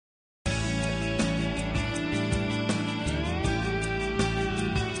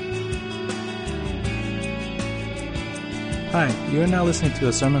Hi, you are now listening to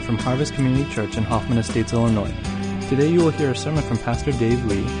a sermon from Harvest Community Church in Hoffman Estates, Illinois. Today you will hear a sermon from Pastor Dave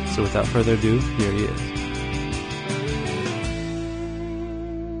Lee, so without further ado, here he is.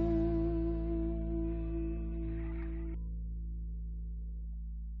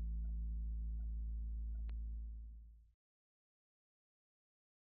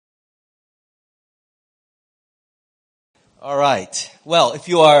 All right. Well, if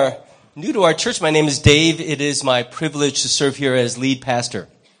you are new to our church, my name is Dave. It is my privilege to serve here as lead pastor.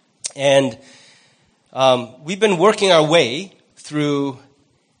 And we've been working our way through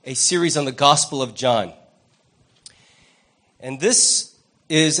a series on the Gospel of John. And this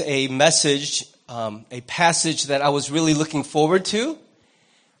is a message, a passage that I was really looking forward to.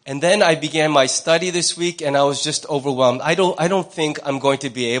 And then I began my study this week, and I was just overwhelmed. I don't think I'm going to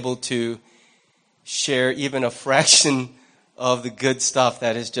be able to share even a fraction of the good stuff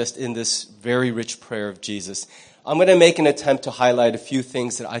that is just in this very rich prayer of Jesus. I'm going to make an attempt to highlight a few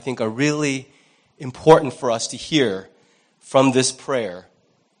things that I think are really important for us to hear from this prayer.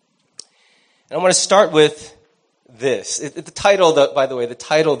 And I want to start with this. The title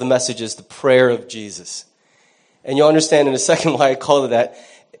of the message is The Prayer of Jesus. And you'll understand in a second why I called it that.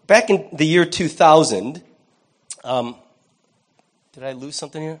 Back in the year 2000, did I lose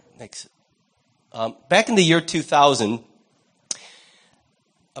something here? Thanks. Back in the year 2000,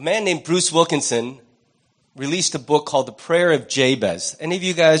 a man named Bruce Wilkinson released a book called The Prayer of Jabez. Any of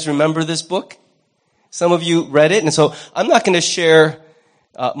you guys remember this book? Some of you read it, and so I'm not going to share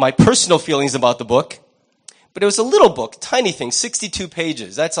my personal feelings about the book, but it was a little book, tiny thing, 62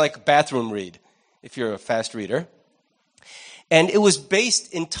 pages. That's like a bathroom read, if you're a fast reader. And it was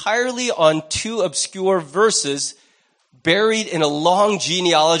based entirely on two obscure verses buried in a long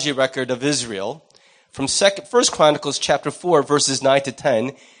genealogy record of Israel. From 1 Chronicles chapter 4, verses 9 to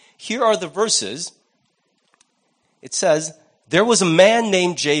 10, here are the verses. It says, "There was a man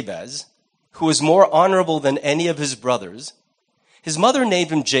named Jabez who was more honorable than any of his brothers. His mother named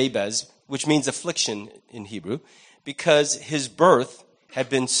him Jabez, which means affliction in Hebrew, because his birth had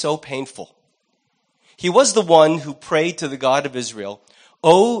been so painful. He was the one who prayed to the God of Israel,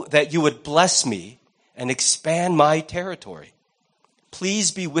 'Oh, that you would bless me and expand my territory.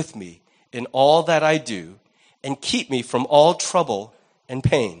 Please be with me in all that I do, and keep me from all trouble and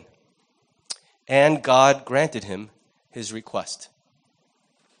pain.' And God granted him his request."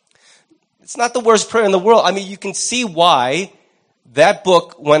 It's not the worst prayer in the world. I mean, you can see why that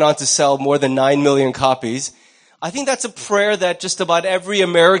book went on to sell more than 9 million copies. I think that's a prayer that just about every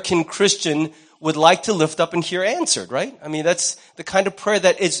American Christian would like to lift up and hear answered, right? I mean, that's the kind of prayer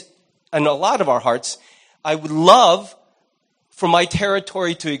that is in a lot of our hearts. I would love for my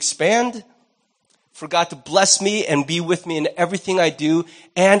territory to expand, for God to bless me and be with me in everything I do,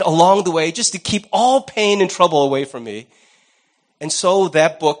 and along the way, just to keep all pain and trouble away from me. And so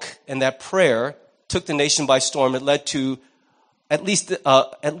that book and that prayer took the nation by storm. It led to at least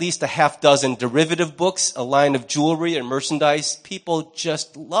a half dozen derivative books, a line of jewelry and merchandise. People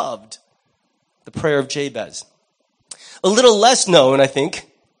just loved the prayer of Jabez. A little less known, I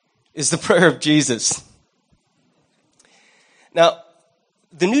think, is the prayer of Jesus. Now,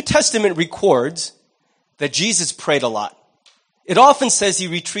 the New Testament records that Jesus prayed a lot. It often says he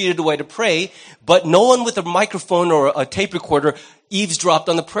retreated away to pray, but no one with a microphone or a tape recorder eavesdropped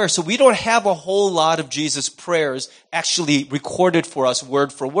on the prayer. So we don't have a whole lot of Jesus' prayers actually recorded for us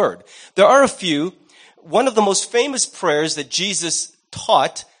word for word. There are a few. One of the most famous prayers that Jesus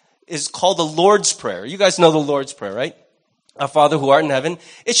taught is called the Lord's Prayer. You guys know the Lord's Prayer, right? Our Father who art in heaven.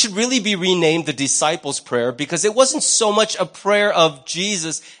 It should really be renamed the Disciples' Prayer, because it wasn't so much a prayer of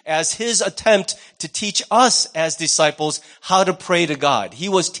Jesus as his attempt to teach us as disciples how to pray to God. He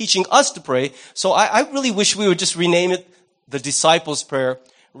was teaching us to pray, so I really wish we would just rename it the Disciples' Prayer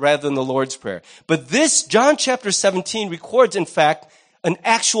rather than the Lord's Prayer. But this, John chapter 17, records, in fact, an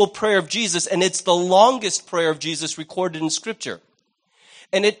actual prayer of Jesus, and it's the longest prayer of Jesus recorded in Scripture.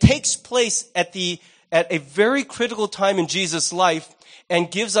 And it takes place at a very critical time in Jesus' life and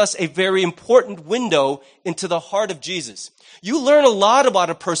gives us a very important window into the heart of Jesus. You learn a lot about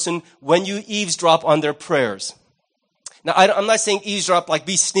a person when you eavesdrop on their prayers. Now, I'm not saying eavesdrop like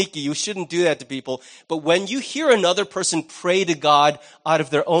be sneaky. You shouldn't do that to people. But when you hear another person pray to God out of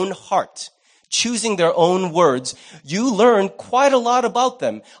their own heart, choosing their own words, you learn quite a lot about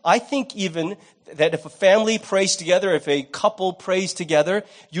them. I think even that if a family prays together, if a couple prays together,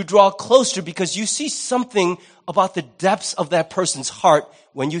 you draw closer because you see something about the depths of that person's heart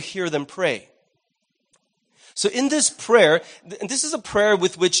when you hear them pray. So in this prayer, and this is a prayer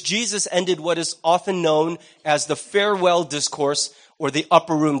with which Jesus ended what is often known as the farewell discourse or the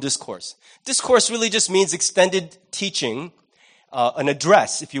upper room discourse. Discourse really just means extended teaching an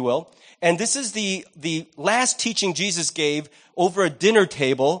address, if you will. And this is the last teaching Jesus gave over a dinner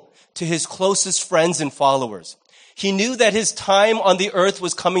table to his closest friends and followers. He knew that his time on the earth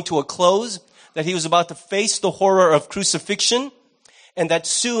was coming to a close, that he was about to face the horror of crucifixion, and that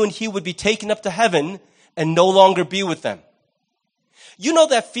soon he would be taken up to heaven and no longer be with them. You know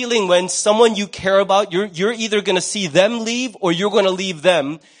that feeling when someone you care about, you're either going to see them leave or you're going to leave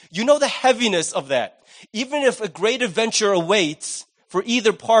them. You know the heaviness of that. Even if a great adventure awaits for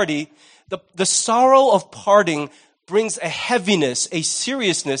either party, the sorrow of parting brings a heaviness, a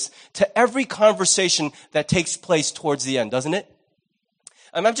seriousness to every conversation that takes place towards the end, doesn't it?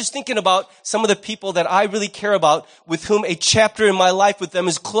 I'm just thinking about some of the people that I really care about, with whom a chapter in my life with them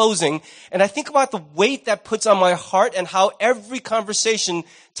is closing. And I think about the weight that puts on my heart and how every conversation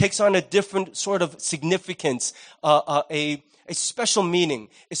takes on a different sort of significance, a special meaning,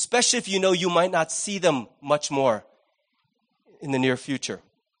 especially if you know you might not see them much more in the near future.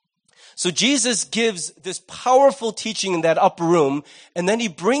 So Jesus gives this powerful teaching in that upper room, and then he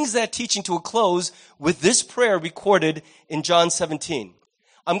brings that teaching to a close with this prayer recorded in John 17.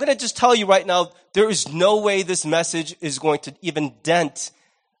 I'm going to just tell you right now, there is no way this message is going to even dent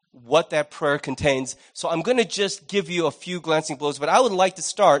what that prayer contains. So I'm going to just give you a few glancing blows, but I would like to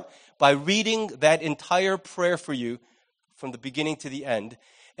start by reading that entire prayer for you from the beginning to the end.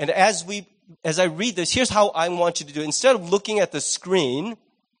 And as I read this, here's how I want you to do it. Instead of looking at the screen,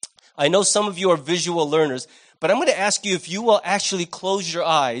 I know some of you are visual learners, but I'm going to ask you if you will actually close your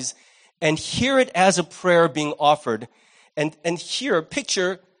eyes and hear it as a prayer being offered. And here,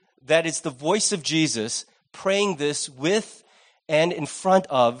 picture that it's the voice of Jesus praying this with and in front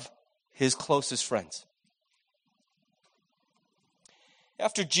of his closest friends.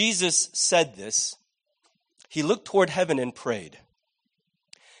 After Jesus said this, he looked toward heaven and prayed,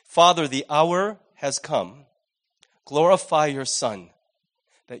 "Father, the hour has come. Glorify your Son,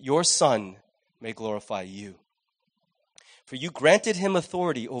 that your Son may glorify you. For you granted him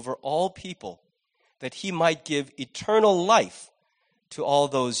authority over all people, that he might give eternal life to all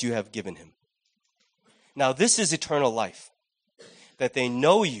those you have given him. Now this is eternal life, that they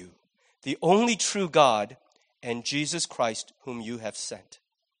know you, the only true God, and Jesus Christ, whom you have sent.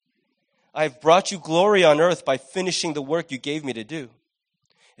 I have brought you glory on earth by finishing the work you gave me to do.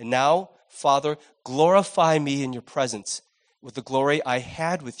 And now, Father, glorify me in your presence with the glory I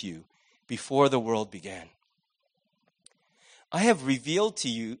had with you before the world began. I have revealed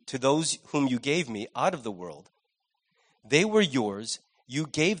to those whom you gave me out of the world. They were yours, you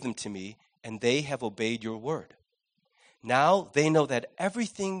gave them to me, and they have obeyed your word. Now they know that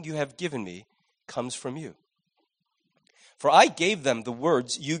everything you have given me comes from you. For I gave them the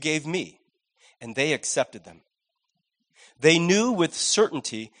words you gave me, and they accepted them. They knew with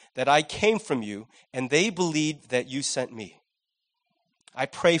certainty that I came from you, and they believed that you sent me. I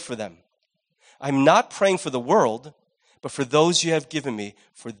pray for them. I'm not praying for the world, but for those you have given me,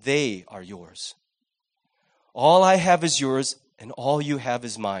 for they are yours. All I have is yours, and all you have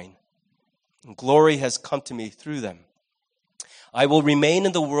is mine. And glory has come to me through them. I will remain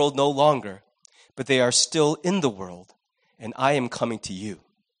in the world no longer, but they are still in the world, and I am coming to you.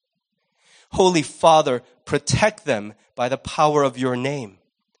 Holy Father, protect them by the power of your name,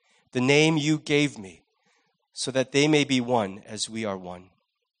 the name you gave me, so that they may be one as we are one.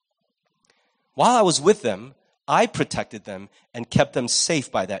 While I was with them, I protected them and kept them safe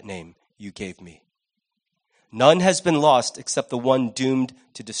by that name you gave me. None has been lost except the one doomed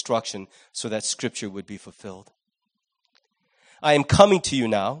to destruction, so that Scripture would be fulfilled. I am coming to you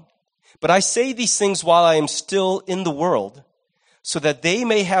now, but I say these things while I am still in the world, so that they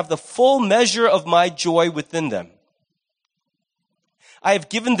may have the full measure of my joy within them. I have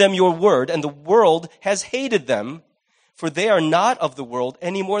given them your word, and the world has hated them, for they are not of the world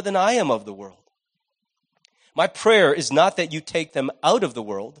any more than I am of the world. My prayer is not that you take them out of the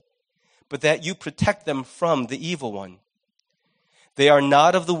world, but that you protect them from the evil one. They are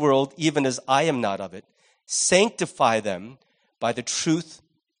not of the world, even as I am not of it. Sanctify them by the truth.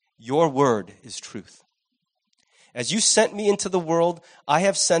 Your word is truth. As you sent me into the world, I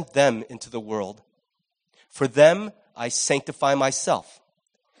have sent them into the world. For them I sanctify myself,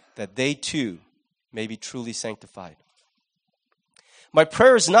 that they too may be truly sanctified. My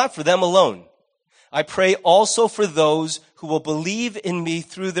prayer is not for them alone. I pray also for those who will believe in me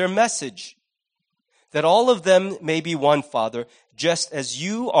through their message, that all of them may be one, Father, just as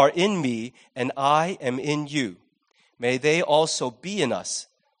you are in me and I am in you. May they also be in us,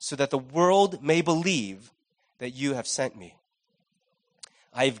 so that the world may believe that you have sent me.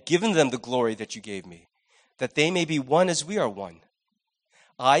 I have given them the glory that you gave me, that they may be one as we are one.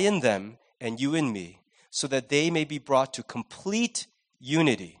 I in them and you in me, so that they may be brought to complete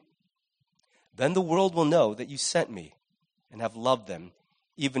unity. Then the world will know that you sent me and have loved them,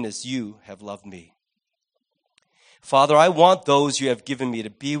 even as you have loved me. Father, I want those you have given me to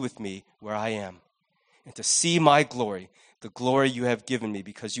be with me where I am, and to see my glory, the glory you have given me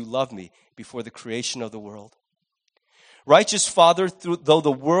because you loved me before the creation of the world. Righteous Father, though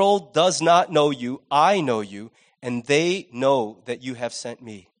the world does not know you, I know you, and they know that you have sent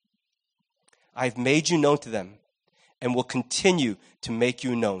me. I have made you known to them and will continue to make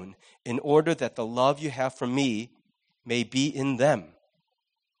you known in order that the love you have for me may be in them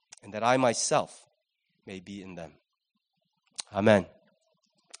and that I myself may be in them. Amen.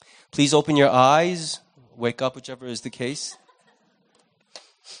 Please open your eyes, wake up, whichever is the case.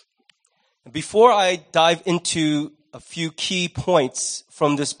 Before I dive into a few key points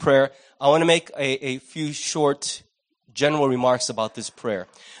from this prayer, I want to make a few short general remarks about this prayer.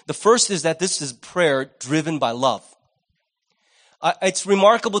 The first is that this is prayer driven by love. It's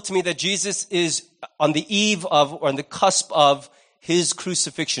remarkable to me that Jesus is on the eve of, or on the cusp of, his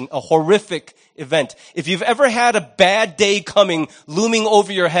crucifixion, a horrific event. If you've ever had a bad day coming, looming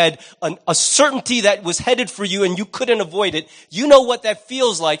over your head, a certainty that was headed for you and you couldn't avoid it, you know what that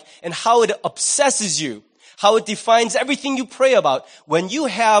feels like and how it obsesses you, how it defines everything you pray about. When you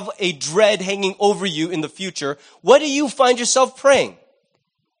have a dread hanging over you in the future, what do you find yourself praying?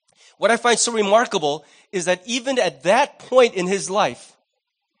 What I find so remarkable is that even at that point in his life,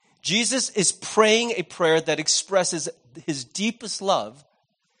 Jesus is praying a prayer that expresses his deepest love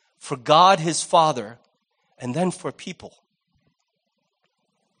for God, his Father, and then for people.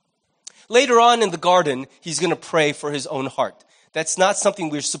 Later on in the garden, he's going to pray for his own heart. That's not something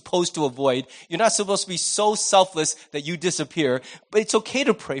we're supposed to avoid. You're not supposed to be so selfless that you disappear, but it's okay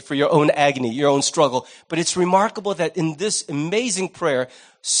to pray for your own agony, your own struggle. But it's remarkable that in this amazing prayer,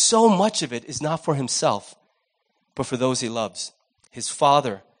 so much of it is not for himself, but for those he loves, his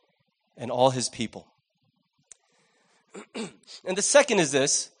Father, and all his people. And the second is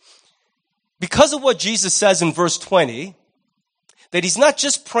this. Because of what Jesus says in verse 20, that he's not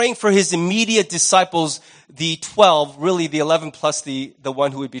just praying for his immediate disciples, the 12, really the 11 plus the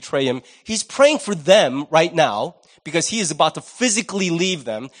one who would betray him. He's praying for them right now because he is about to physically leave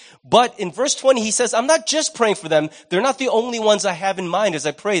them. But in verse 20, he says, I'm not just praying for them. They're not the only ones I have in mind as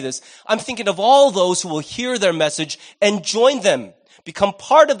I pray this. I'm thinking of all those who will hear their message and join them, become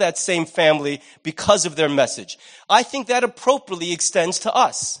part of that same family because of their message. I think that appropriately extends to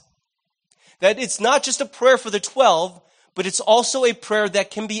us. That it's not just a prayer for the 12, but it's also a prayer that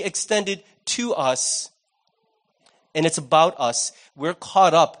can be extended to us. And it's about us. We're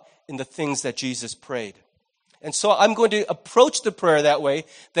caught up in the things that Jesus prayed. And so I'm going to approach the prayer that way,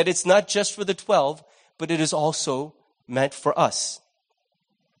 that it's not just for the 12, but it is also meant for us.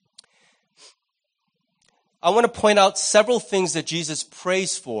 I want to point out several things that Jesus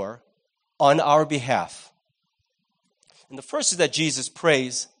prays for on our behalf. And the first is that Jesus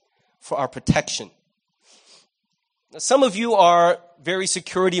prays for our protection. Now, some of you are very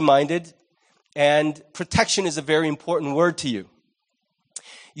security-minded, and protection is a very important word to you.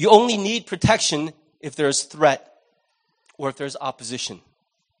 You only need protection if there's threat or if there's opposition.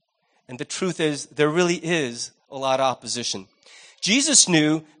 And the truth is, there really is a lot of opposition. Jesus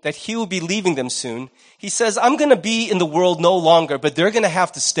knew that he would be leaving them soon. He says, I'm going to be in the world no longer, but they're going to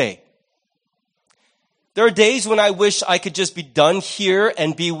have to stay. There are days when I wish I could just be done here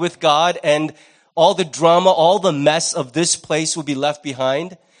and be with God and all the drama, all the mess of this place will be left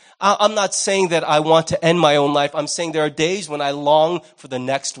behind. I'm not saying that I want to end my own life. I'm saying there are days when I long for the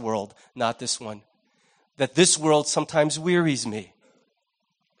next world, not this one. That this world sometimes wearies me.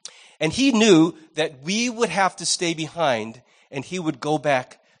 And he knew that we would have to stay behind and he would go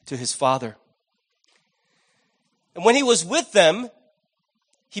back to his Father. And when he was with them,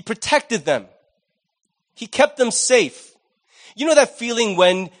 he protected them. He kept them safe. You know that feeling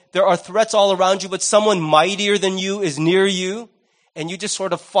when there are threats all around you, but someone mightier than you is near you, and you just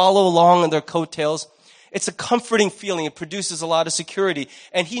sort of follow along on their coattails? It's a comforting feeling. It produces a lot of security.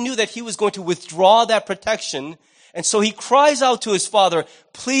 And he knew that he was going to withdraw that protection. And so he cries out to his Father,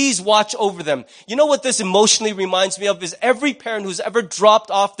 please watch over them. You know what this emotionally reminds me of is every parent who's ever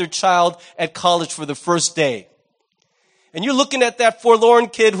dropped off their child at college for the first day. And you're looking at that forlorn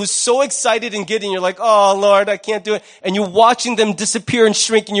kid who's so excited and giddy, and you're like, oh, Lord, I can't do it. And you're watching them disappear and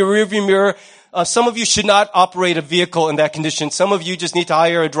shrink in your rearview mirror. Some of you should not operate a vehicle in that condition. Some of you just need to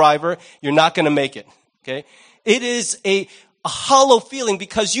hire a driver. You're not going to make it. Okay? It is a hollow feeling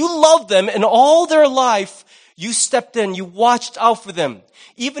because you love them, and all their life you stepped in, you watched out for them.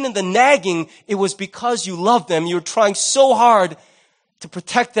 Even in the nagging, it was because you loved them. You were trying so hard to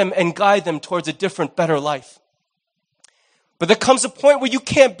protect them and guide them towards a different, better life. But there comes a point where you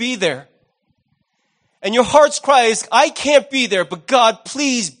can't be there. And your heart's cry is, I can't be there, but God,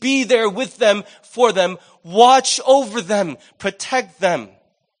 please be there with them, for them. Watch over them. Protect them.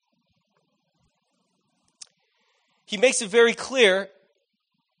 He makes it very clear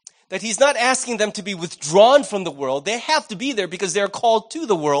that he's not asking them to be withdrawn from the world. They have to be there because they're called to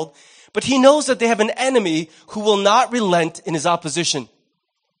the world. But he knows that they have an enemy who will not relent in his opposition.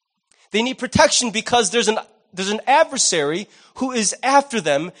 They need protection because there's an adversary who is after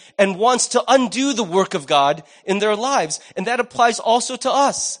them and wants to undo the work of God in their lives. And that applies also to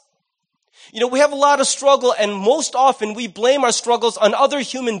us. You know, we have a lot of struggle, and most often we blame our struggles on other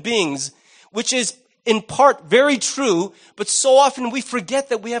human beings, which is in part very true, but so often we forget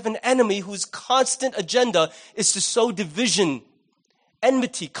that we have an enemy whose constant agenda is to sow division,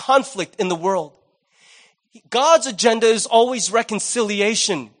 enmity, conflict in the world. God's agenda is always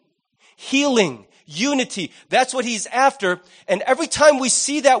reconciliation, healing, unity. That's what he's after. And every time we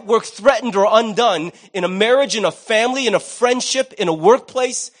see that work threatened or undone in a marriage, in a family, in a friendship, in a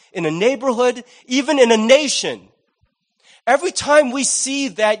workplace, in a neighborhood, even in a nation, every time we see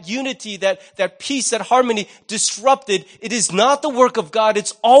that unity, that peace, that harmony disrupted, it is not the work of God.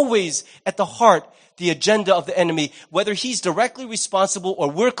 It's always at the heart, the agenda of the enemy. Whether he's directly responsible or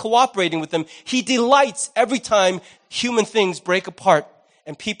we're cooperating with him, he delights every time human things break apart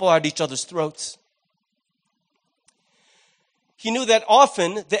and people are at each other's throats. He knew that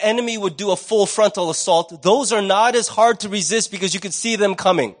often the enemy would do a full frontal assault. Those are not as hard to resist because you could see them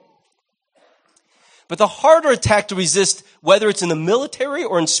coming. But the harder attack to resist, whether it's in the military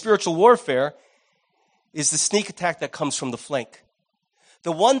or in spiritual warfare, is the sneak attack that comes from the flank.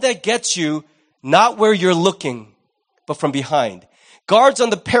 The one that gets you not where you're looking, but from behind. Guards on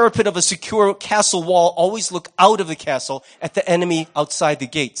the parapet of a secure castle wall always look out of the castle at the enemy outside the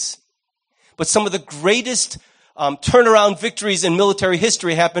gates. But some of the greatest turnaround victories in military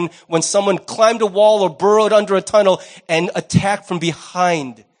history happen when someone climbed a wall or burrowed under a tunnel and attacked from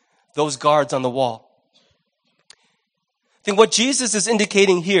behind those guards on the wall. I think what Jesus is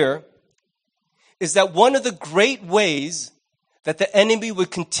indicating here is that one of the great ways that the enemy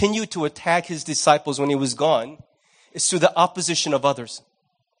would continue to attack his disciples when he was gone is through the opposition of others.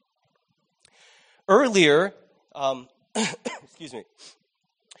 Earlier,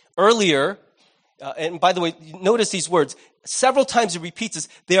 and by the way, notice these words. Several times he repeats this.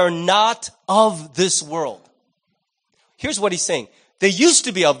 They are not of this world. Here's what he's saying. They used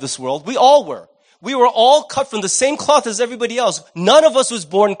to be of this world. We all were. We were all cut from the same cloth as everybody else. None of us was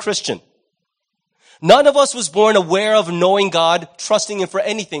born Christian. None of us was born aware of knowing God, trusting him for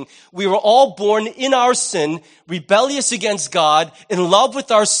anything. We were all born in our sin, rebellious against God, in love with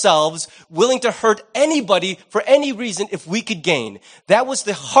ourselves, willing to hurt anybody for any reason if we could gain. That was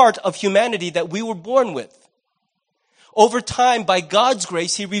the heart of humanity that we were born with. Over time, by God's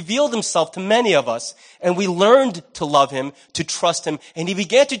grace, he revealed himself to many of us, and we learned to love him, to trust him, and he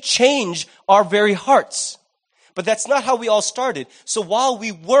began to change our very hearts. But that's not how we all started. So while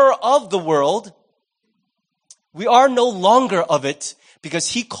we were of the world, we are no longer of it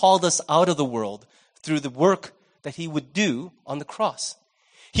because he called us out of the world through the work that he would do on the cross.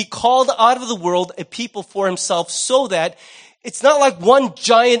 He called out of the world a people for himself so that it's not like one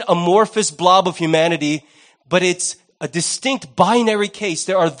giant amorphous blob of humanity, but it's a distinct binary case.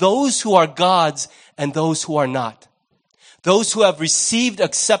 There are those who are God's and those who are not. Those who have received,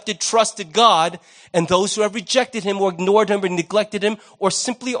 accepted, trusted God, and those who have rejected him or ignored him or neglected him or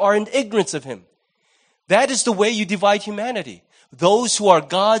simply are in ignorance of him. That is the way you divide humanity. Those who are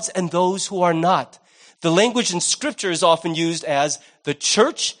God's and those who are not. The language in Scripture is often used as the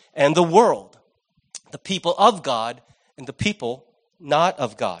church and the world. The people of God and the people not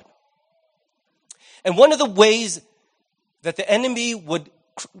of God. And one of the ways that the enemy would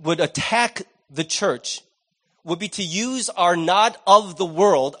attack the church would be to use our not of the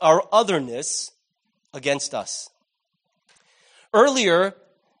world, our otherness, against us. Earlier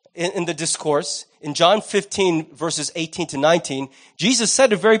in the discourse, in John 15, verses 18 to 19, Jesus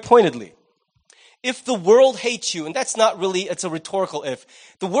said it very pointedly. If the world hates you, and that's not really, it's a rhetorical if,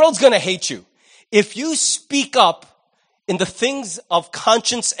 the world's going to hate you. If you speak up in the things of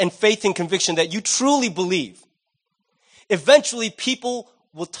conscience and faith and conviction that you truly believe, eventually people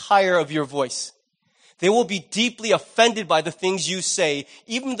will tire of your voice. They will be deeply offended by the things you say,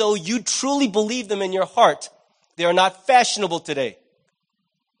 even though you truly believe them in your heart. They are not fashionable today.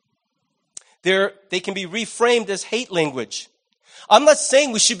 They can be reframed as hate language. I'm not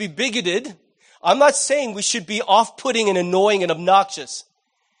saying we should be bigoted. I'm not saying we should be off-putting and annoying and obnoxious.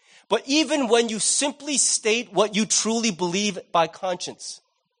 But even when you simply state what you truly believe by conscience,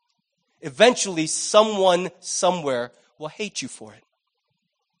 eventually someone somewhere will hate you for it.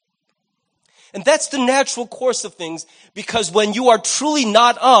 And that's the natural course of things, because when you are truly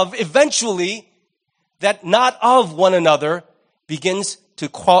not of, eventually that not of one another begins to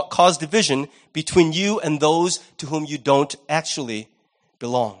cause division between you and those to whom you don't actually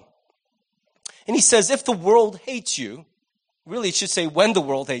belong. And he says, if the world hates you, really it should say when the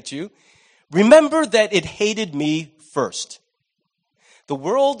world hates you, remember that it hated me first. The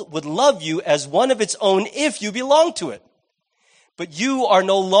world would love you as one of its own if you belong to it. But you are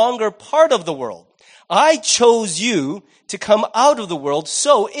no longer part of the world. I chose you to come out of the world,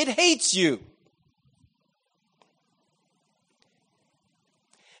 so it hates you.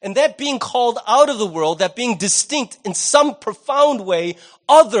 And that being called out of the world, that being distinct in some profound way,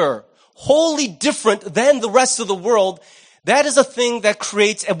 other, wholly different than the rest of the world, that is a thing that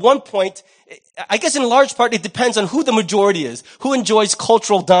creates, at one point, I guess in large part, it depends on who the majority is, who enjoys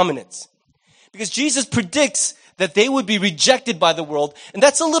cultural dominance. Because Jesus predicts that they would be rejected by the world, and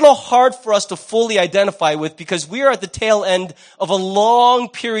that's a little hard for us to fully identify with, because we are at the tail end of a long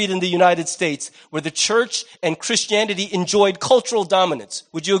period in the United States where the church and Christianity enjoyed cultural dominance.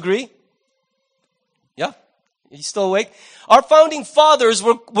 Would you agree? Yeah? Are you still awake? Our founding fathers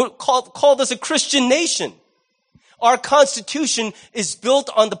called us a Christian nation. Our Constitution is built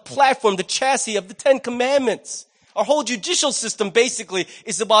on the platform, the chassis of the Ten Commandments. Our whole judicial system basically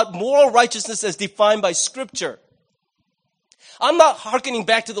is about moral righteousness as defined by Scripture. I'm not hearkening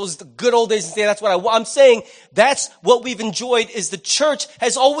back to those good old days and saying that's what I want. I'm saying that's what we've enjoyed, is the church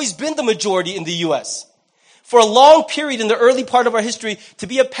has always been the majority in the U.S. For a long period in the early part of our history, to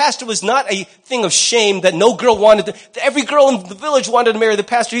be a pastor was not a thing of shame that no girl wanted to. Every girl in the village wanted to marry the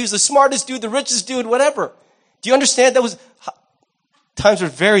pastor. He was the smartest dude, the richest dude, whatever. Do you understand? Times were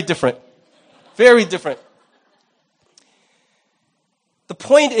very different. Very different. The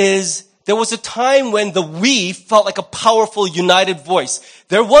point is, there was a time when the we felt like a powerful, united voice.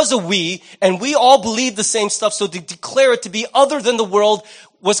 There was a we, and we all believed the same stuff, so to declare it to be other than the world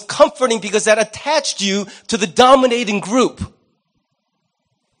was comforting because that attached you to the dominating group.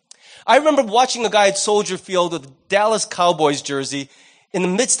 I remember watching a guy at Soldier Field with a Dallas Cowboys jersey in the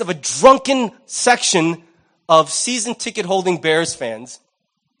midst of a drunken section of season ticket holding Bears fans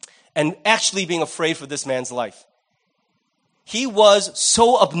and actually being afraid for this man's life. He was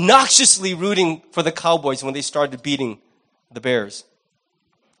so obnoxiously rooting for the Cowboys when they started beating the Bears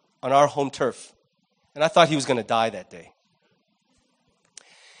on our home turf. And I thought he was going to die that day.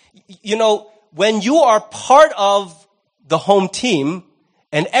 You know, when you are part of the home team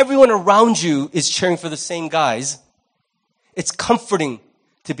and everyone around you is cheering for the same guys, it's comforting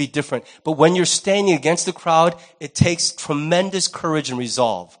to be different. But when you're standing against the crowd, it takes tremendous courage and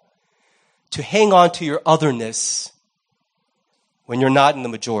resolve to hang on to your otherness when you're not in the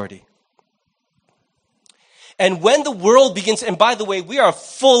majority. And when the world begins, and by the way, we are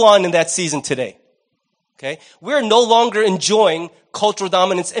full on in that season today. Okay? We're no longer enjoying cultural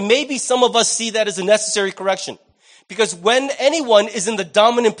dominance, and maybe some of us see that as a necessary correction. Because when anyone is in the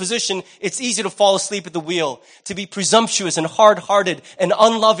dominant position, it's easy to fall asleep at the wheel, to be presumptuous and hard-hearted and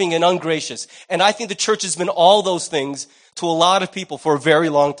unloving and ungracious. And I think the church has been all those things to a lot of people for a very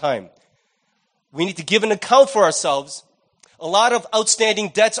long time. We need to give an account for ourselves. A lot of outstanding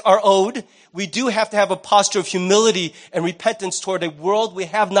debts are owed. We do have to have a posture of humility and repentance toward a world we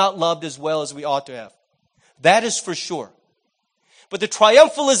have not loved as well as we ought to have. That is for sure. But the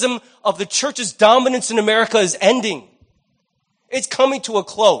triumphalism of the church's dominance in America is ending. It's coming to a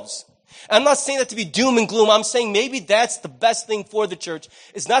close. I'm not saying that to be doom and gloom. I'm saying maybe that's the best thing for the church,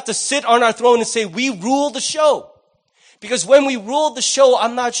 is not to sit on our throne and say, we rule the show. Because when we ruled the show,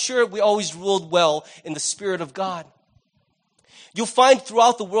 I'm not sure we always ruled well in the Spirit of God. You'll find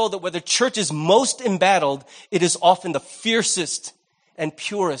throughout the world that where the church is most embattled, it is often the fiercest and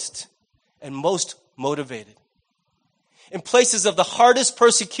purest and most motivated. In places of the hardest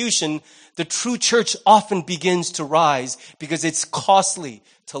persecution, the true church often begins to rise because it's costly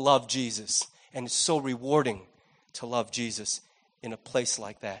to love Jesus. And it's so rewarding to love Jesus in a place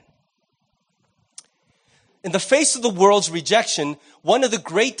like that. In the face of the world's rejection, one of the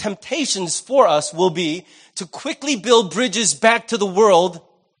great temptations for us will be to quickly build bridges back to the world,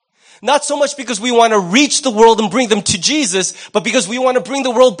 not so much because we want to reach the world and bring them to Jesus, but because we want to bring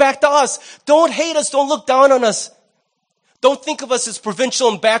the world back to us. Don't hate us. Don't look down on us. Don't think of us as provincial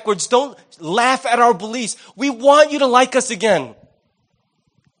and backwards. Don't laugh at our beliefs. We want you to like us again.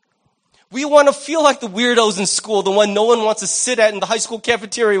 We want to feel like the weirdos in school, the one no one wants to sit at in the high school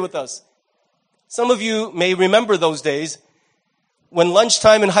cafeteria with us. Some of you may remember those days when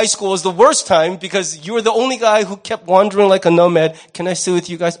lunchtime in high school was the worst time because you were the only guy who kept wandering like a nomad. Can I sit with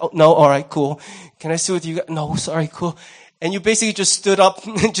you guys? Oh, no. All right, cool. Can I sit with you guys? No, sorry, cool. And you basically just stood up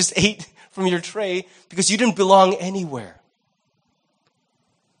and just ate from your tray because you didn't belong anywhere.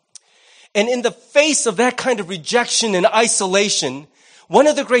 And in the face of that kind of rejection and isolation, one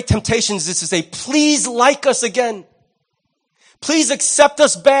of the great temptations is to say, please like us again. Please accept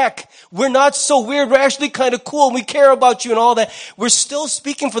us back. We're not so weird. We're actually kind of cool. We care about you and all that. We're still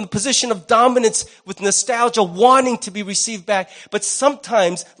speaking from the position of dominance with nostalgia, wanting to be received back. But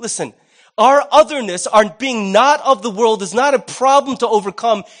sometimes, listen, our otherness, our being not of the world is not a problem to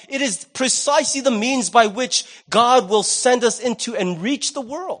overcome. It is precisely the means by which God will send us into and reach the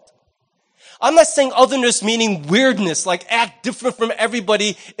world. I'm not saying otherness meaning weirdness, like act different from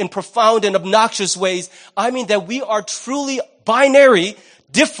everybody in profound and obnoxious ways. I mean that we are truly binary,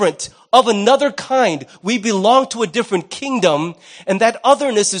 different, of another kind. We belong to a different kingdom, and that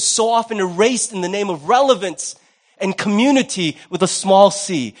otherness is so often erased in the name of relevance and community with a small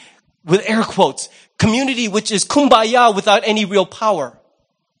c, with air quotes. Community which is kumbaya without any real power.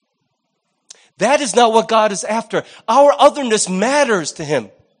 That is not what God is after. Our otherness matters to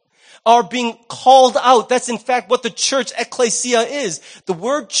Him. Our being called out. That's in fact what the church, ecclesia, is. The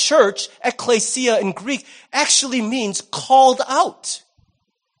word church, ecclesia in Greek, actually means called out.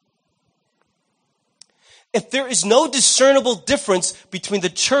 If there is no discernible difference between the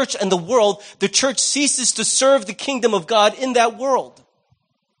church and the world, the church ceases to serve the kingdom of God in that world.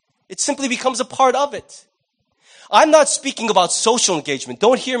 It simply becomes a part of it. I'm not speaking about social engagement.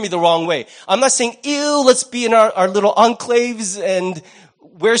 Don't hear me the wrong way. I'm not saying, ew, let's be in our little enclaves and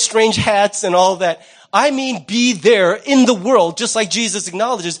wear strange hats and all that. I mean, be there in the world, just like Jesus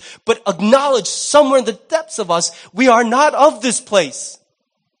acknowledges, but acknowledge somewhere in the depths of us, we are not of this place.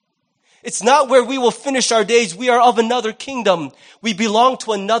 It's not where we will finish our days. We are of another kingdom. We belong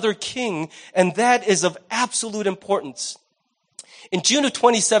to another king, and that is of absolute importance. In June of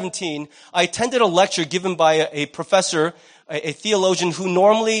 2017, I attended a lecture given by a professor, a theologian who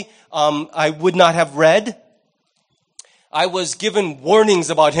normally I would not have read. I was given warnings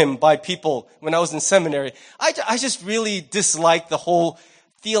about him by people when I was in seminary. I just really dislike the whole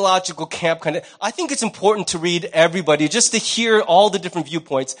theological camp kind of. I think it's important to read everybody just to hear all the different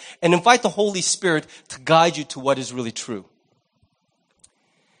viewpoints and invite the Holy Spirit to guide you to what is really true.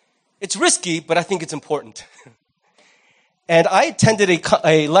 It's risky, but I think it's important. And I attended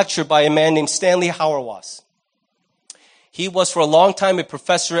a lecture by a man named Stanley Hauerwas. He was for a long time a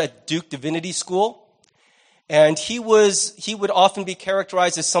professor at Duke Divinity School. And he would often be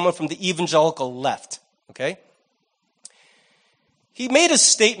characterized as someone from the evangelical left, okay? He made a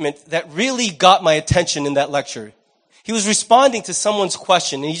statement that really got my attention in that lecture. He was responding to someone's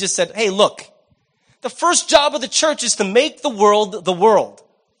question, and he just said, hey, look, the first job of the church is to make the world the world.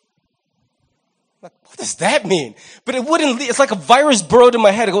 Like, what does that mean? But it's like a virus burrowed in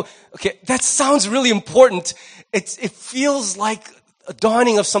my head. I go, okay, that sounds really important. It feels like a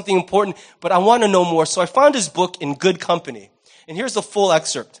dawning of something important, but I want to know more. So I found his book In Good Company. And here's the full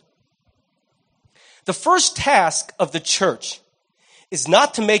excerpt. The first task of the church is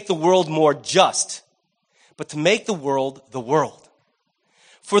not to make the world more just, but to make the world the world.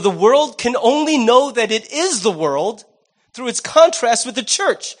 For the world can only know that it is the world through its contrast with the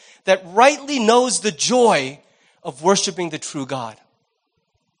church that rightly knows the joy of worshiping the true God.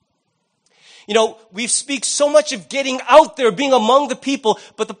 You know, we speak so much of getting out there, being among the people,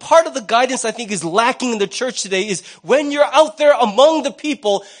 but the part of the guidance I think is lacking in the church today is when you're out there among the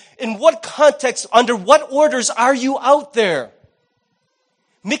people, in what context, under what orders are you out there?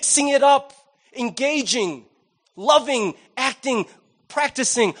 Mixing it up, engaging, loving, acting,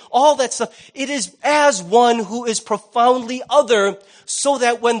 practicing, all that stuff. It is as one who is profoundly other, so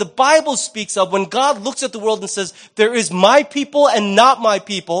that when the Bible speaks of, when God looks at the world and says, there is my people and not my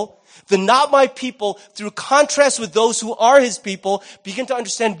people, the not my people, through contrast with those who are his people, begin to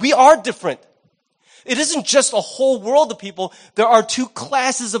understand we are different. It isn't just a whole world of people. There are two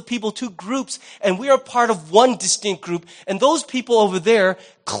classes of people, two groups, and we are part of one distinct group. And those people over there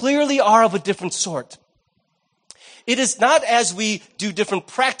clearly are of a different sort. It is not as we do different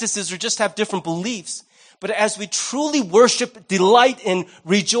practices or just have different beliefs, but as we truly worship, delight, and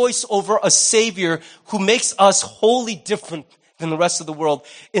rejoice over a Savior who makes us wholly different than the rest of the world.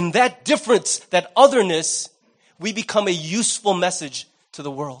 In that difference, that otherness, we become a useful message to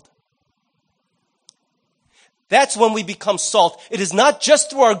the world. That's when we become salt. It is not just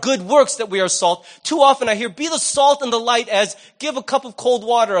through our good works that we are salt. Too often I hear, be the salt and the light as give a cup of cold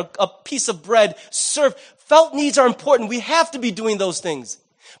water, a piece of bread, serve. Felt needs are important. We have to be doing those things.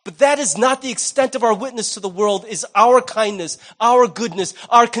 But that is not the extent of our witness to the world, is our kindness, our goodness,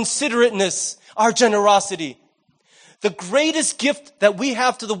 our considerateness, our generosity. The greatest gift that we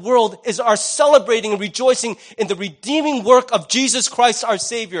have to the world is our celebrating and rejoicing in the redeeming work of Jesus Christ, our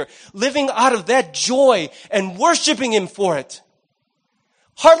Savior, living out of that joy and worshiping Him for it.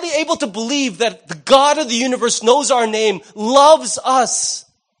 Hardly able to believe that the God of the universe knows our name, loves us,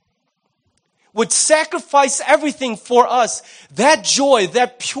 would sacrifice everything for us. That joy,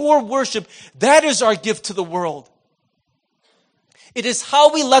 that pure worship, that is our gift to the world. It is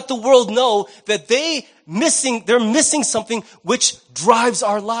how we let the world know that they're missing something which drives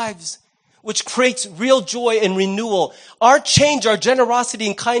our lives, which creates real joy and renewal. Our change, our generosity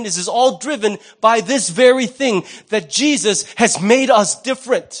and kindness is all driven by this very thing, that Jesus has made us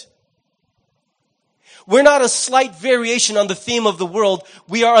different. We're not a slight variation on the theme of the world.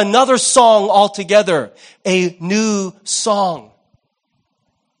 We are another song altogether, a new song.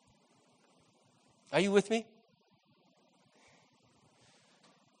 Are you with me?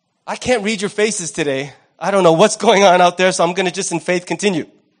 I can't read your faces today. I don't know what's going on out there, so I'm going to just in faith continue.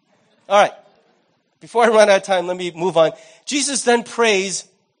 All right. Before I run out of time, let me move on. Jesus then prays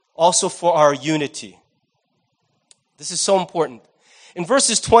also for our unity. This is so important. In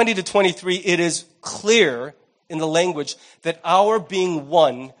verses 20 to 23, it is clear in the language that our being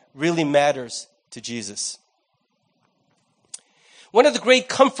one really matters to Jesus. One of the great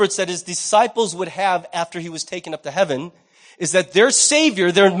comforts that his disciples would have after he was taken up to heaven is that their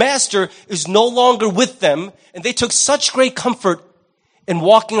Savior, their Master, is no longer with them, and they took such great comfort in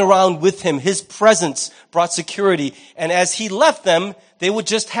walking around with him. His presence brought security, and as he left them, they would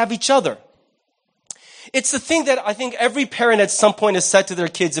just have each other. It's the thing that I think every parent at some point has said to their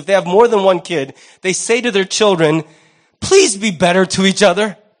kids. If they have more than one kid, they say to their children, please be better to each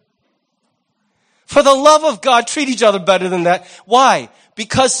other. For the love of God, treat each other better than that. Why?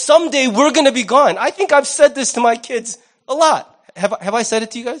 Because someday we're going to be gone. I think I've said this to my kids a lot. Have I said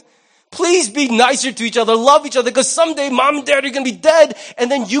it to you guys? Please be nicer to each other, love each other, because someday mom and dad are going to be dead,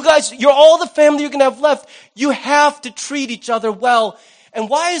 and then you guys, you're all the family you're going to have left. You have to treat each other well. And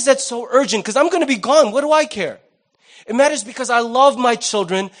why is that so urgent? Because I'm going to be gone. What do I care? It matters because I love my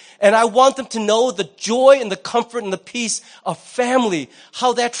children, and I want them to know the joy and the comfort and the peace of family,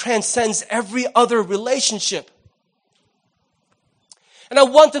 how that transcends every other relationship. And I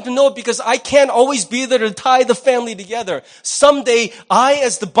want them to know it because I can't always be there to tie the family together. Someday, I,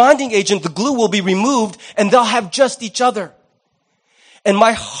 as the bonding agent, the glue will be removed, and they'll have just each other. And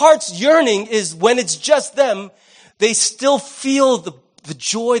my heart's yearning is when it's just them, they still feel the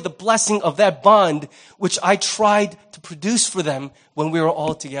joy, the blessing of that bond, which I tried to produce for them when we were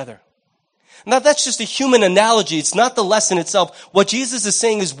all together. Now, that's just a human analogy. It's not the lesson itself. What Jesus is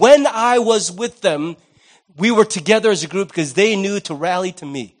saying is, when I was with them, we were together as a group because they knew to rally to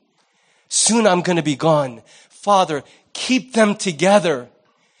me. Soon I'm going to be gone. Father, keep them together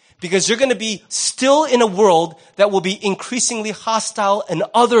because you're going to be still in a world that will be increasingly hostile and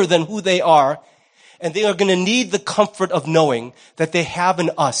other than who they are. And they are going to need the comfort of knowing that they have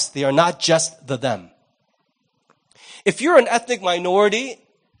in us. They are not just the them. If you're an ethnic minority,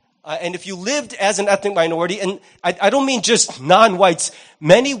 and if you lived as an ethnic minority, and I don't mean just non-whites,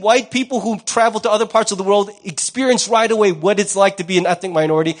 many white people who travel to other parts of the world experience right away what it's like to be an ethnic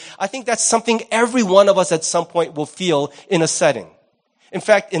minority. I think that's something every one of us at some point will feel in a setting. In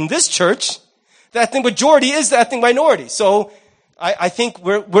fact, in this church, the ethnic majority is the ethnic minority. So I think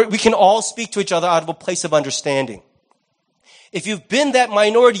we can all speak to each other out of a place of understanding. If you've been that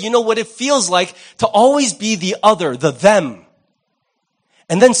minority, you know what it feels like to always be the other, the them.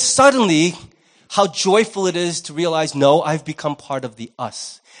 And then suddenly, how joyful it is to realize, no, I've become part of the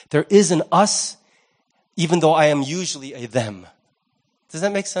us. There is an us, even though I am usually a them. Does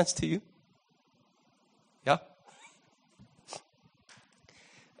that make sense to you? Yeah?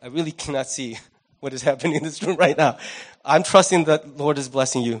 I really cannot see what is happening in this room right now. I'm trusting that the Lord is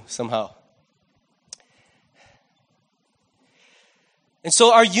blessing you somehow. And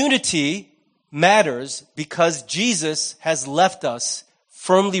so our unity matters because Jesus has left us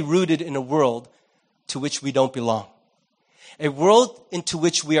firmly rooted in a world to which we don't belong. A world into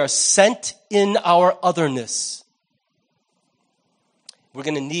which we are sent in our otherness. We're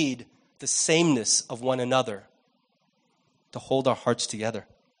going to need the sameness of one another to hold our hearts together.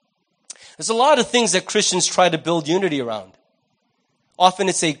 There's a lot of things that Christians try to build unity around. Often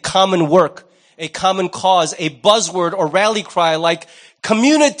it's a common work, a common cause, a buzzword or rally cry like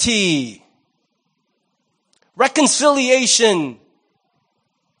community, reconciliation,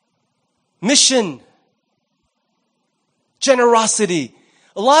 mission, generosity.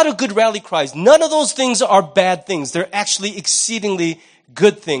 A lot of good rally cries. None of those things are bad things. They're actually exceedingly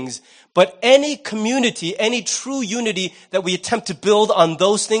good things. But any community, any true unity that we attempt to build on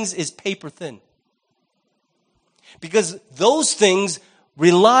those things is paper thin. Because those things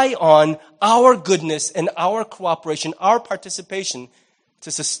rely on our goodness and our cooperation, our participation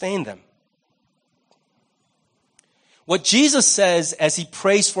to sustain them. What Jesus says as he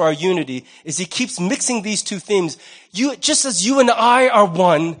prays for our unity is he keeps mixing these two themes. Just as you and I are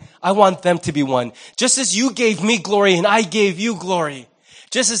one, I want them to be one. Just as you gave me glory and I gave you glory.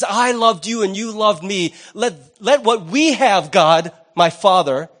 Just as I loved you and you loved me, let what we have, God, my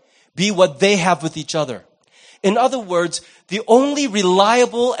Father, be what they have with each other. In other words, the only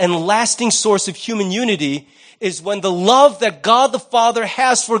reliable and lasting source of human unity is when the love that God the Father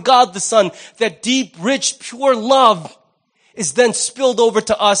has for God the Son, that deep, rich, pure love, is then spilled over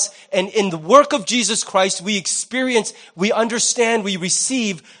to us. And in the work of Jesus Christ, we experience, we understand, we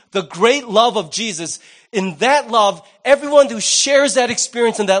receive the great love of Jesus. In that love, everyone who shares that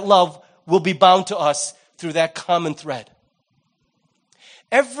experience and that love will be bound to us through that common thread.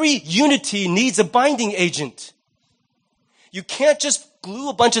 Every unity needs a binding agent. You can't just glue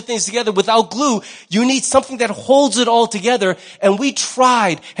a bunch of things together without glue. You need something that holds it all together. And we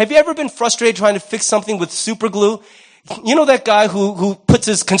tried. Have you ever been frustrated trying to fix something with super glue? You know that guy who puts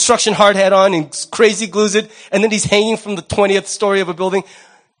his construction hard hat on and crazy glues it, and then he's hanging from the 20th story of a building?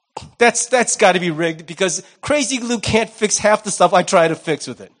 That's got to be rigged, because crazy glue can't fix half the stuff I try to fix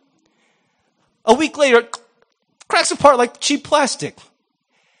with it. A week later, it cracks apart like cheap plastic.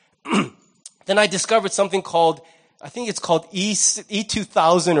 Then I discovered something called, I think it's called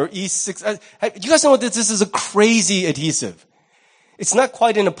E2000 or E6. You guys know what this is? This is a crazy adhesive. It's not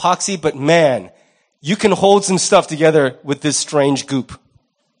quite an epoxy, but man, you can hold some stuff together with this strange goop.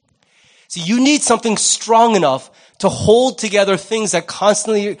 So you need something strong enough to hold together things that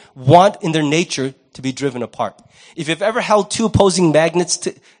constantly want in their nature to be driven apart. If you've ever held two opposing magnets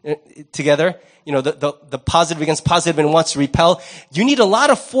together, you know, the positive against positive and wants to repel, you need a lot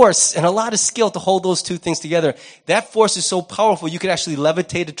of force and a lot of skill to hold those two things together. That force is so powerful, you could actually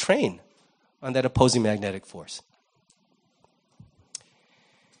levitate a train on that opposing magnetic force.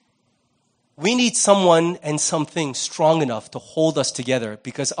 We need someone and something strong enough to hold us together,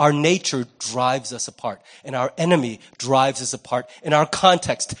 because our nature drives us apart, and our enemy drives us apart, and our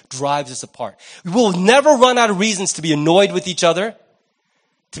context drives us apart. We will never run out of reasons to be annoyed with each other,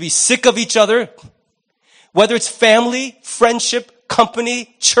 to be sick of each other, whether it's family, friendship,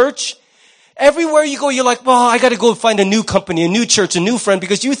 company, church. Everywhere you go, you're like, well, I got to go find a new company, a new church, a new friend,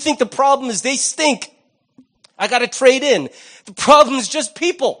 because you think the problem is they stink. I got to trade in. The problem is just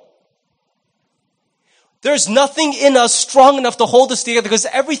people. There's nothing in us strong enough to hold us together, because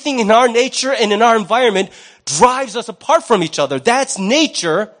everything in our nature and in our environment drives us apart from each other. That's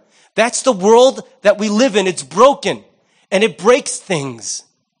nature. That's the world that we live in. It's broken and it breaks things.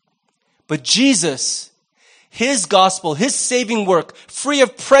 But Jesus, his gospel, his saving work, free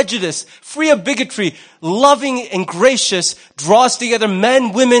of prejudice, free of bigotry, loving and gracious, draws together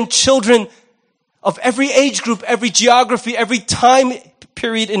men, women, children of every age group, every geography, every time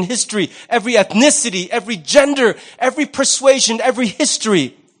period in history, every ethnicity, every gender, every persuasion, every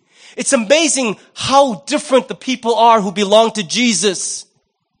history. It's amazing how different the people are who belong to Jesus.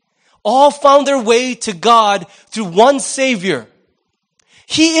 All found their way to God through one Savior.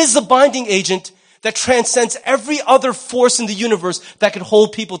 He is the binding agent that transcends every other force in the universe that can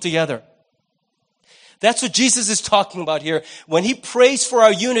hold people together. That's what Jesus is talking about here. When he prays for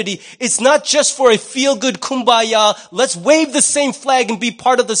our unity, it's not just for a feel-good kumbaya, let's wave the same flag and be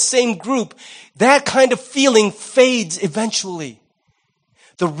part of the same group. That kind of feeling fades eventually.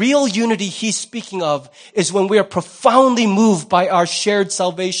 The real unity he's speaking of is when we are profoundly moved by our shared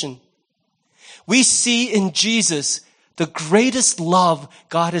salvation. We see in Jesus the greatest love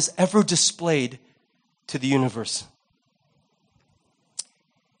God has ever displayed to the universe.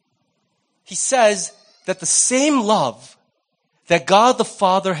 He says that the same love that God the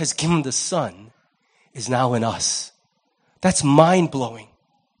Father has given the Son is now in us. That's mind-blowing.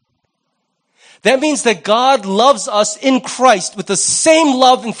 That means that God loves us in Christ with the same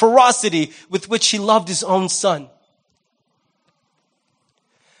love and ferocity with which he loved his own Son.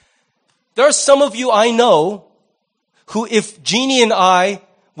 There are some of you I know who, if Jeannie and I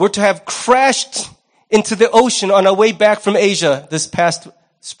were to have crashed into the ocean on our way back from Asia this past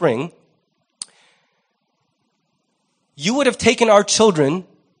spring, you would have taken our children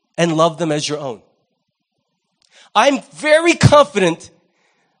and loved them as your own. I'm very confident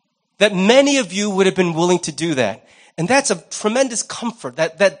that many of you would have been willing to do that. And that's a tremendous comfort,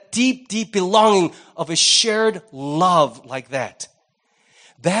 that deep, deep belonging of a shared love like that.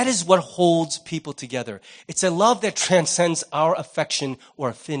 That is what holds people together. It's a love that transcends our affection or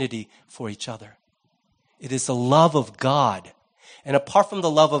affinity for each other. It is the love of God. And apart from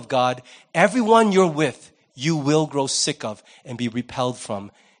the love of God, everyone you're with, you will grow sick of and be repelled from.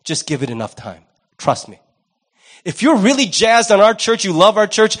 Just give it enough time. Trust me. If you're really jazzed on our church, you love our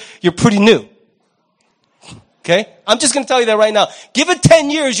church, you're pretty new. Okay? I'm just going to tell you that right now. Give it 10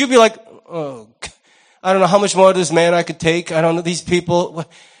 years, you'll be like, oh, I don't know how much more of this man I could take. I don't know these people.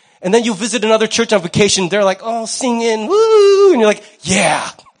 And then you visit another church on vacation. They're like, oh, singing, woo. And you're like, yeah.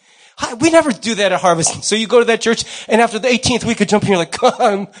 We never do that at Harvest. So you go to that church, and after the 18th week of jumping, you're like,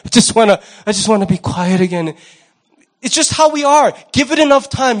 I just want to be quiet again. It's just how we are. Give it enough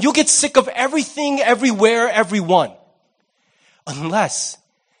time. You'll get sick of everything, everywhere, everyone. Unless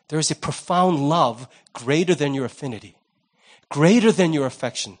there is a profound love greater than your affinity, greater than your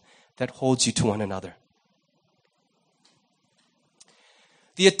affection that holds you to one another.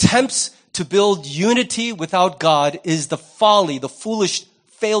 The attempts to build unity without God is the folly, the foolish,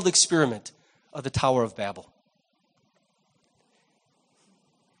 failed experiment of the Tower of Babel.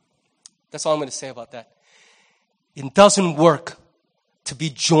 That's all I'm going to say about that. It doesn't work to be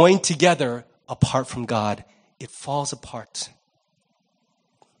joined together apart from God. It falls apart.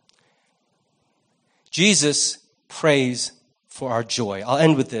 Jesus prays for our joy. I'll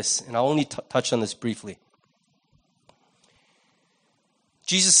end with this, and I'll only touch on this briefly.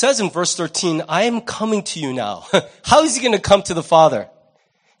 Jesus says in verse 13, I am coming to you now. How is he going to come to the Father?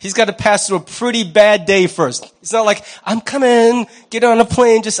 He's got to pass through a pretty bad day first. It's not like, I'm coming, get on a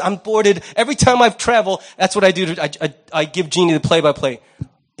plane, I'm boarded. Every time I've traveled, that's what I do. I give Jeannie the play-by-play.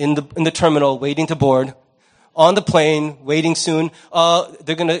 In the terminal, waiting to board. On the plane, waiting soon.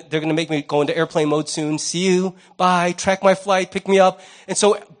 They're gonna make me go into airplane mode soon. See you. Bye. Track my flight. Pick me up. And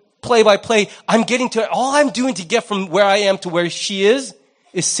so, play by play, all I'm doing to get from where I am to where she is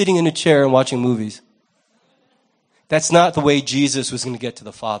sitting in a chair and watching movies. That's not the way Jesus was going to get to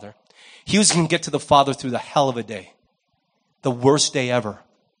the Father. He was going to get to the Father through the hell of a day. The worst day ever.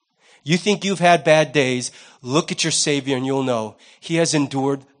 You think you've had bad days, look at your Savior and you'll know he has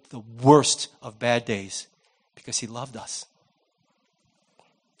endured the worst of bad days because he loved us.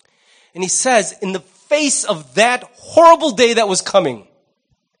 And he says, in the face of that horrible day that was coming,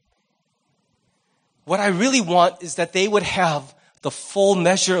 what I really want is that they would have the full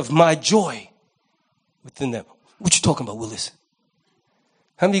measure of my joy within them. What you talking about, Willis?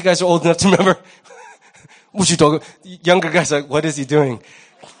 How many of you guys are old enough to remember? What you talking about? Younger guys are like, what is he doing?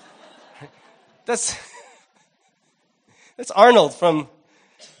 That's Arnold from,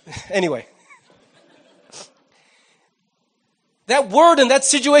 anyway. That word and that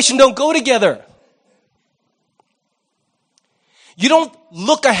situation don't go together. You don't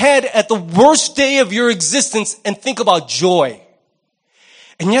look ahead at the worst day of your existence and think about joy.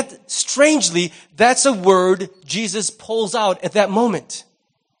 And yet, strangely, that's a word Jesus pulls out at that moment.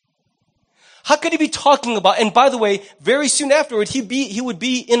 How could he be talking about, and by the way, very soon afterward, he would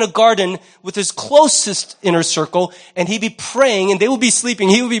be in a garden with his closest inner circle, and he'd be praying, and they would be sleeping,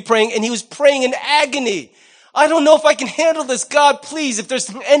 he would be praying, and he was praying in agony. I don't know if I can handle this. God, please, if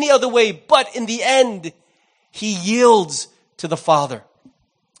there's any other way. But in the end, he yields to the Father.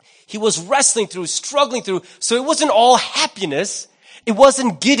 He was wrestling through, struggling through, so it wasn't all happiness. It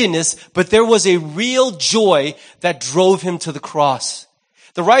wasn't giddiness, but there was a real joy that drove him to the cross.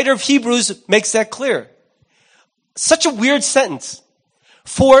 The writer of Hebrews makes that clear. Such a weird sentence.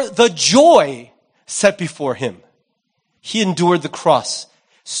 For the joy set before him, he endured the cross,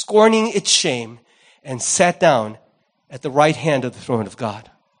 scorning its shame, and sat down at the right hand of the throne of God.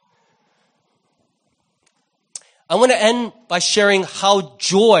 I want to end by sharing how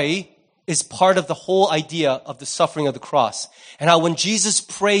joy is part of the whole idea of the suffering of the cross. And how when Jesus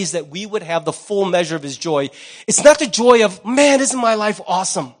prays that we would have the full measure of his joy, it's not the joy of, man, isn't my life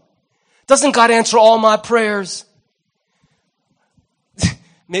awesome? Doesn't God answer all my prayers?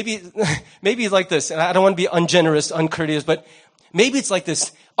 Maybe it's like this, and I don't want to be ungenerous, uncourteous, but maybe it's like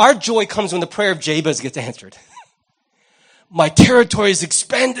this. Our joy comes when the prayer of Jabez gets answered. My territory is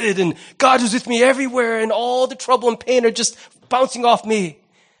expanded, and God is with me everywhere, and all the trouble and pain are just bouncing off me.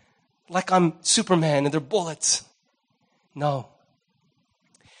 Like I'm Superman and they're bullets. No.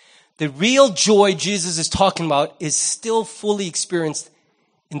 The real joy Jesus is talking about is still fully experienced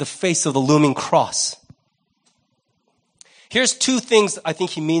in the face of the looming cross. Here's two things I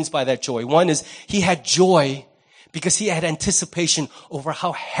think he means by that joy. One is he had joy because he had anticipation over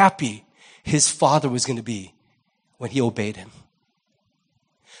how happy his Father was going to be when he obeyed him.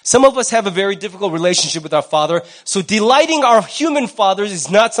 Some of us have a very difficult relationship with our father, so delighting our human fathers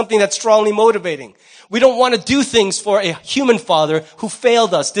is not something that's strongly motivating. We don't want to do things for a human father who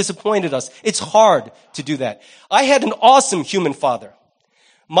failed us, disappointed us. It's hard to do that. I had an awesome human father.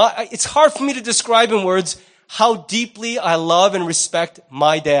 It's hard for me to describe in words how deeply I love and respect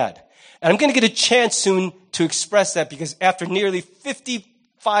my dad. And I'm going to get a chance soon to express that because after nearly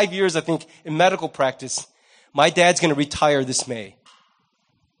 55 years, I think, in medical practice, my dad's going to retire this May.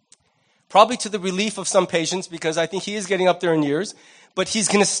 Probably to the relief of some patients because I think he is getting up there in years. But he's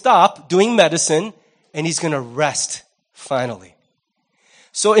going to stop doing medicine and he's going to rest finally.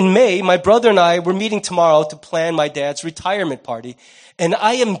 So in May, my brother and I, we're meeting tomorrow to plan my dad's retirement party. And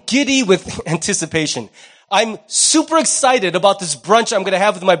I am giddy with anticipation. I'm super excited about this brunch I'm going to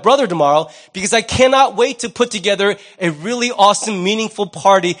have with my brother tomorrow because I cannot wait to put together a really awesome, meaningful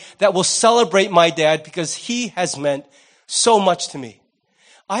party that will celebrate my dad because he has meant so much to me.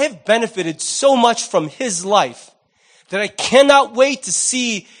 I have benefited so much from his life that I cannot wait to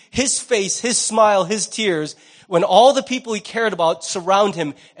see his face, his smile, his tears when all the people he cared about surround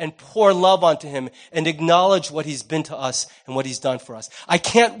him and pour love onto him and acknowledge what he's been to us and what he's done for us. I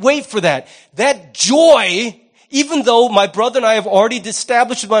can't wait for that. That joy, even though my brother and I have already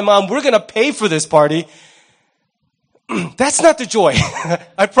established with my mom, we're going to pay for this party. That's not the joy.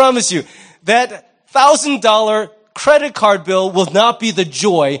 I promise you. That $1,000 credit card bill will not be the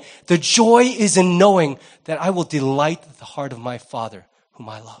joy. The joy is in knowing that I will delight the heart of my Father, whom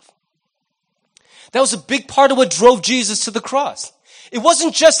I love. That was a big part of what drove Jesus to the cross. It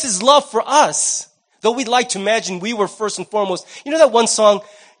wasn't just his love for us, though we'd like to imagine we were first and foremost. You know that one song,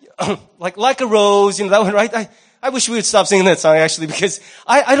 like a rose, you know that one, right? I wish we would stop singing that song actually because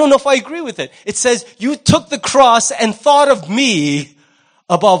I don't know if I agree with it. It says, you took the cross and thought of me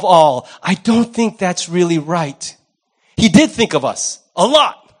above all. I don't think that's really right. He did think of us a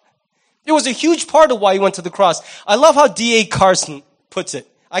lot. It was a huge part of why he went to the cross. I love how D.A. Carson puts it.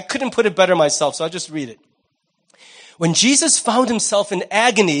 I couldn't put it better myself, so I'll just read it. When Jesus found himself in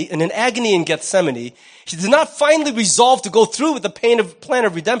agony in Gethsemane, he did not finally resolve to go through with the plan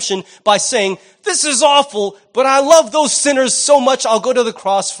of redemption by saying, this is awful, but I love those sinners so much I'll go to the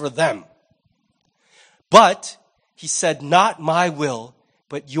cross for them. But he said, not my will,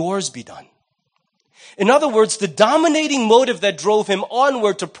 but yours be done. In other words, the dominating motive that drove him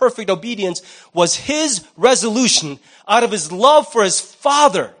onward to perfect obedience was his resolution out of his love for his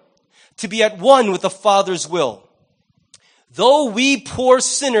Father to be at one with the Father's will. Though we poor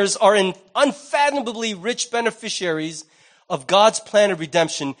sinners are unfathomably rich beneficiaries of God's plan of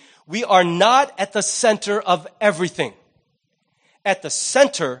redemption, we are not at the center of everything. At the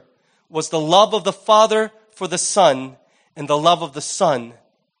center was the love of the Father for the Son and the love of the Son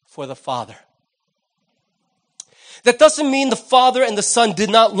for the Father. That doesn't mean the Father and the Son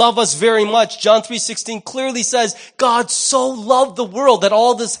did not love us very much. John 3:16 clearly says, God so loved the world that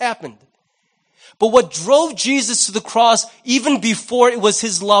all this happened. But what drove Jesus to the cross, even before it was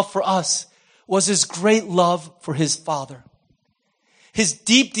his love for us, was his great love for his Father. His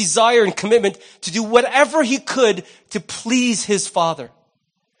deep desire and commitment to do whatever he could to please his Father.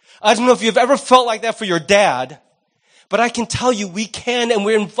 I don't know if you've ever felt like that for your dad, but I can tell you we can and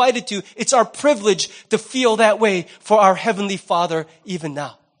we're invited to. It's our privilege to feel that way for our Heavenly Father even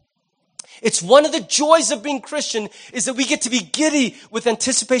now. It's one of the joys of being Christian is that we get to be giddy with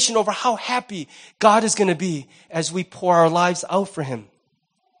anticipation over how happy God is going to be as we pour our lives out for him.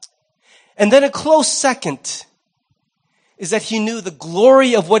 And then a close second is that he knew the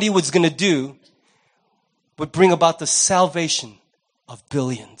glory of what he was going to do would bring about the salvation of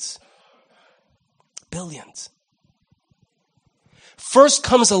billions. Billions. First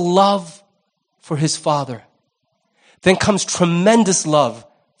comes a love for his Father. Then comes tremendous love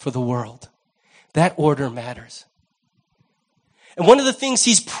for the world. That order matters. And one of the things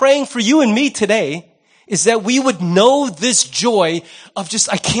he's praying for you and me today is that we would know this joy of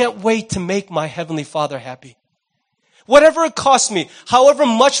just, I can't wait to make my Heavenly Father happy. Whatever it costs me, however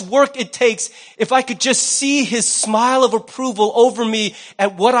much work it takes, if I could just see his smile of approval over me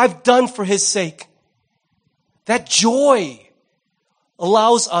at what I've done for his sake, that joy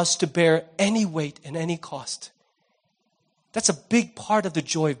allows us to bear any weight and any cost. That's a big part of the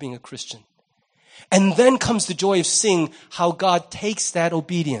joy of being a Christian. And then comes the joy of seeing how God takes that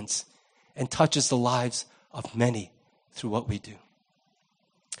obedience and touches the lives of many through what we do.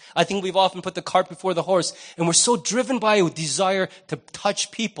 I think we've often put the cart before the horse, and we're so driven by a desire to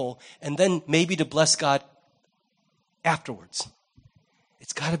touch people and then maybe to bless God afterwards.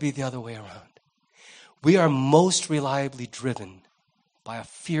 It's got to be the other way around. We are most reliably driven by a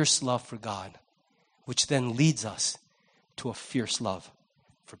fierce love for God, which then leads us to a fierce love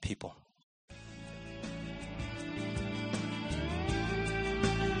for people.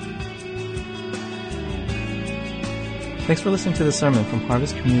 Thanks for listening to the sermon from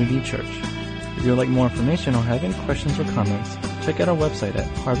Harvest Community Church. If you would like more information or have any questions or comments, check out our website at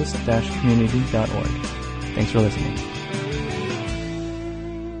harvest-community.org. Thanks for listening.